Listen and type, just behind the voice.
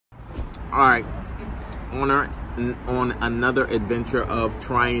All right, on another adventure of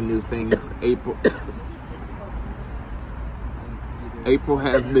trying new things. April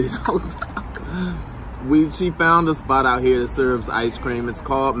has been. She found a spot out here that serves ice cream. It's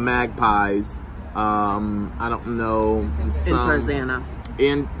called Magpies. I don't know. It's, in Tarzana.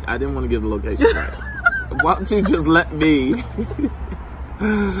 I didn't want to give the location right. Why don't you just let me?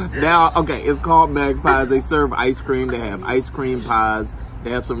 Now, okay, it's called Magpies. They serve ice cream. They have ice cream pies. They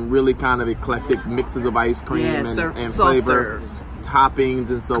have some really kind of eclectic mixes of ice cream and flavor,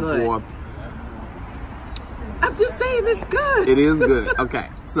 toppings and so forth. I'm just saying it's good. It is good. Okay,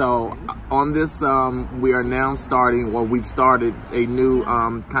 so on this, we are now starting, well, we've started a new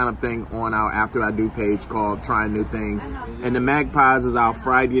kind of thing on our After I Do page called Trying New Things. And the Magpies is our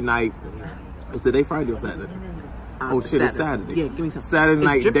Friday night. Is today Friday or Saturday? Oh shit, it's Saturday. Yeah, give me some. Saturday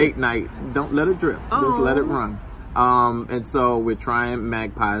night date night. Don't let it drip. Just let it run. And so we're trying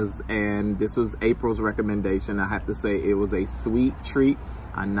Magpies, and this was April's recommendation. I have to say it was a sweet treat,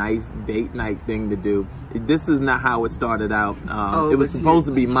 a nice date night thing to do. This is not how it started out. It was supposed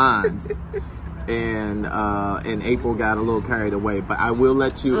to be mine's, and April got a little carried away. But I will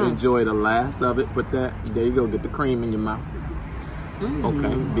let you enjoy the last of it. Put that, there you go, get the cream in your mouth.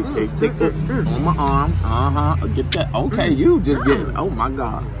 Okay, take it on my arm. Get that. Okay, you just get it. Oh my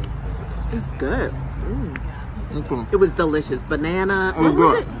God, it's good. It was delicious. Banana. What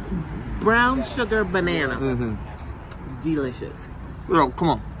was it? Brown sugar banana. Delicious. Yo, come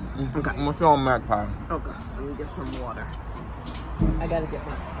on. Okay. I'm gonna show them Magpie. Okay, let me get some water. I gotta get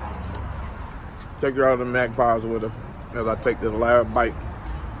one. Take her out of the Magpies with her as I take this last bite.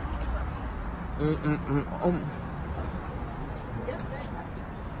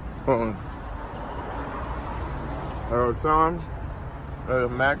 Sean,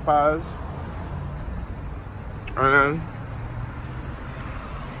 Magpies, and then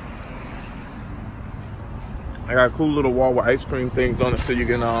I got a cool little wall with ice cream things on it, so you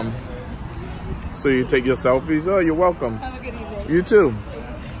can so you take your selfies. Oh, you're welcome. Have a good evening. You too.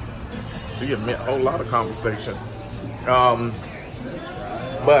 So you get a whole lot of conversation.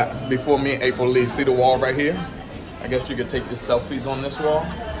 But before me and April leave, see the wall right here? I guess you could take your selfies on this wall.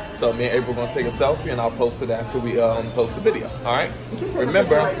 So me and April are gonna take a selfie, and I'll post it after we post the video. All right?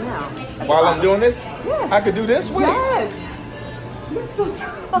 Remember, right now. While I'm doing this, I could do this. Wait. Yes. You're so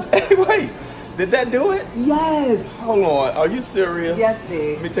tall. Hey, wait. Did that do it? Yes. Hold on. Are you serious? Yes,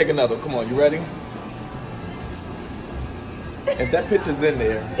 dude. Let me take another. Come on. You ready? If that picture's in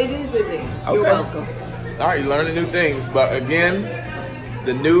there. It is in there. Okay. You're welcome. All right, you're learning new things. But again,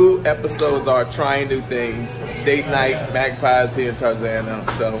 the new episodes are trying new things. Date night, Magpies here in Tarzana.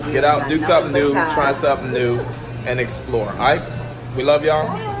 So get out, do something new, try something new, and explore. All right? We love y'all.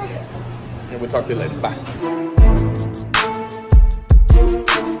 And we'll talk to you later. Bye.